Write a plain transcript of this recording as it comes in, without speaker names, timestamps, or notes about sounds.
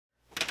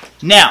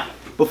Now,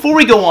 before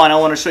we go on, I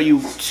want to show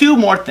you two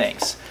more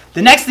things.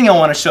 The next thing I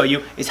want to show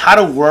you is how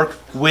to work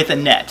with a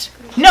net.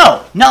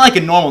 No, not like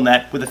a normal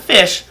net with a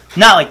fish,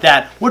 not like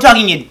that. We're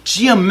talking a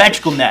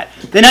geometrical net.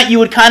 The net you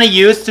would kind of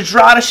use to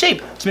draw out a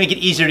shape to make it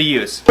easier to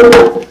use.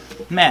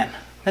 Man,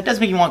 that does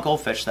make you want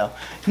goldfish though.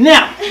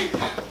 Now,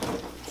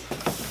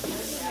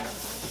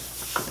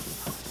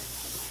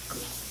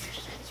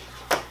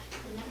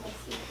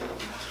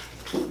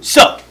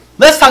 so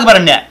let's talk about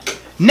a net.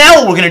 Now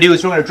what we're going to do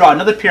is we're going to draw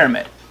another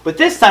pyramid. But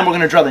this time we're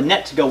going to draw the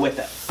net to go with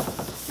it.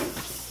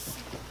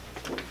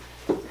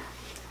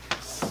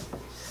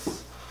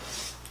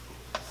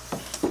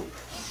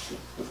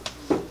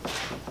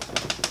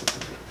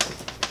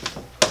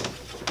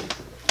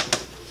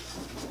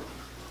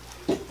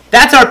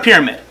 That's our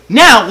pyramid.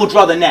 Now we'll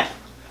draw the net.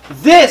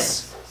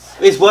 This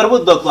is what it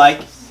would look like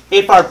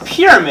if our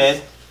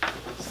pyramid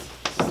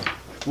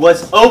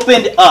was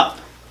opened up.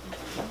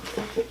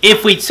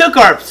 If we took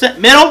our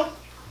middle,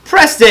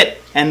 pressed it,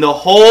 and the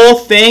whole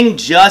thing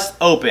just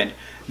opened.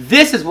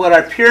 This is what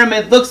our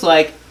pyramid looks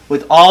like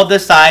with all the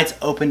sides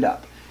opened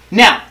up.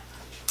 Now,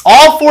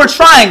 all four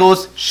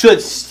triangles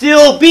should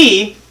still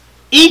be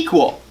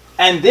equal,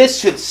 and this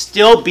should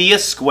still be a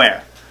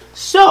square.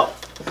 So,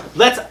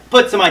 let's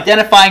put some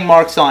identifying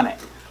marks on it.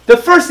 The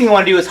first thing I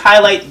want to do is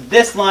highlight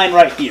this line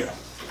right here.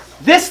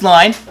 This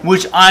line,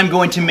 which I'm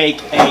going to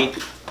make a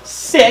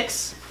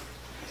 6,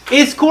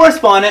 is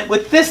correspondent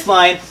with this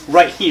line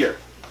right here,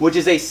 which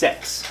is a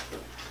 6.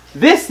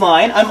 This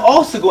line, I'm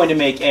also going to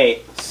make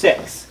a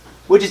 6,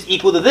 which is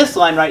equal to this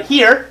line right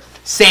here.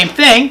 Same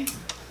thing.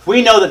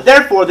 We know that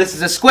therefore this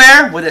is a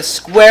square with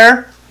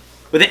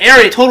an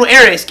area, total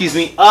area,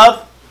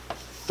 of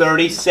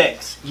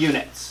 36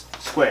 units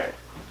squared.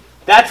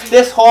 That's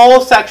this whole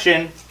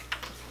section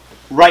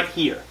right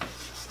here.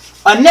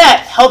 A net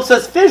helps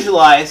us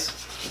visualize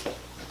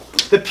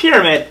the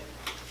pyramid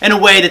in a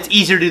way that's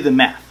easier to do the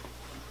math.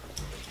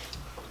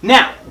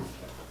 Now,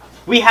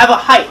 we have a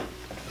height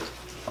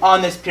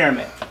on this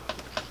pyramid.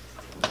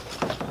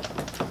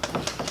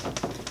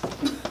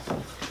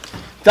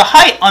 The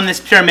height on this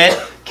pyramid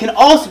can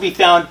also be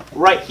found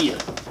right here.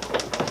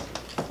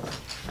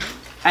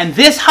 And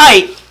this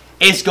height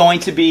is going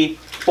to be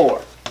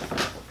 4.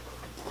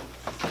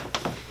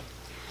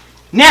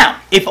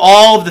 Now, if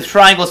all of the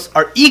triangles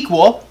are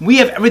equal, we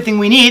have everything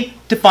we need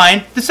to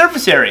find the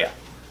surface area.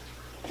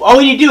 All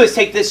we need to do is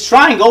take this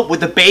triangle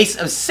with a base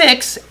of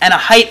 6 and a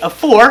height of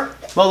 4.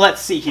 Well,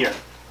 let's see here.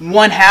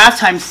 1/2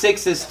 times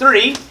 6 is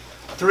 3.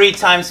 3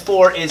 times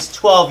 4 is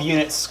 12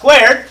 units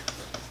squared.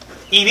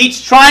 If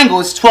each triangle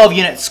is 12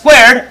 units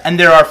squared, and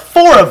there are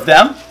 4 of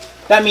them,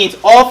 that means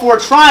all 4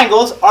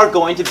 triangles are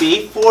going to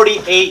be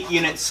 48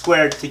 units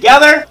squared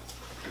together.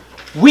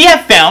 We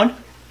have found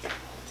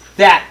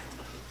that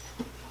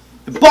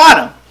the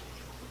bottom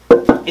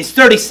is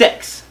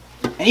 36,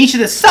 and each of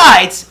the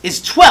sides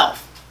is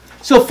 12.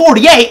 So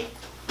 48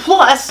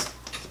 plus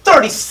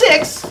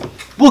 36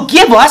 will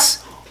give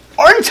us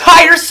our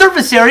entire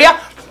surface area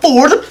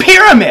for the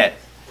pyramid.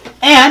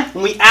 And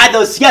when we add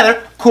those together,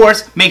 of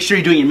course, make sure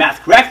you're doing your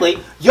math correctly.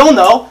 You'll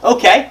know,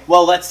 okay,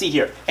 well, let's see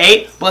here.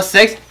 8 plus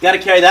 6, got to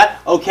carry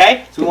that.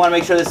 Okay, so we want to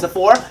make sure this is a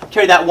 4.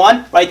 Carry that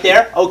 1 right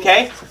there.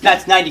 Okay,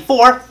 that's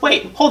 94.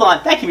 Wait, hold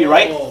on, that can be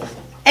right.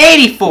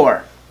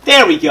 84.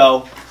 There we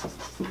go.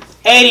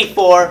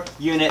 84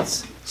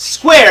 units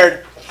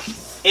squared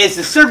is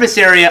the surface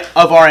area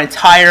of our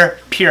entire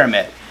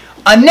pyramid.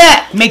 A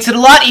net makes it a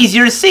lot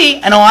easier to see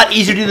and a lot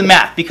easier to do the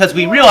math because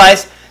we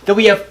realize that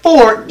we have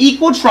 4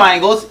 equal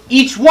triangles,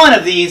 each one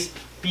of these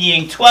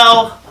being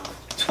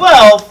 12,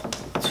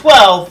 12,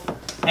 12,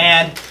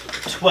 and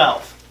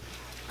 12.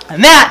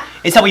 And that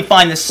is how we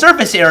find the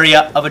surface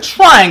area of a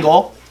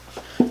triangle.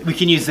 We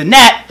can use the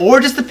net or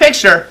just the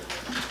picture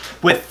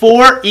with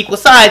 4 equal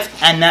sides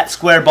and that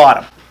square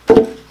bottom.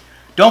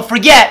 Don't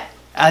forget,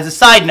 as a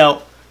side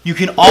note, you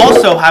can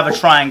also have a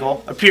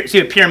triangle, a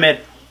pyramid,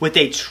 with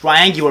a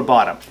triangular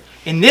bottom.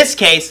 In this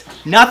case,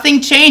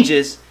 nothing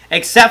changes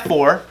except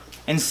for,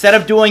 instead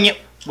of doing it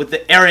with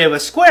the area of a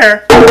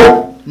square,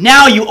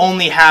 now you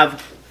only have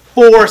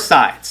 4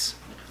 sides.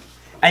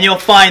 And you'll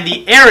find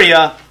the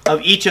area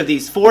of each of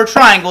these 4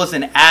 triangles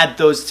and add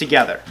those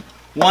together.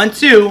 1,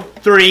 2,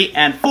 3,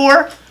 and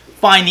 4.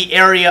 Find the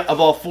area of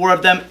all 4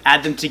 of them,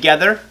 add them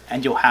together,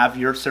 and you'll have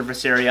your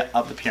surface area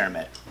of the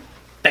pyramid.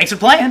 Thanks for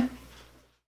playing!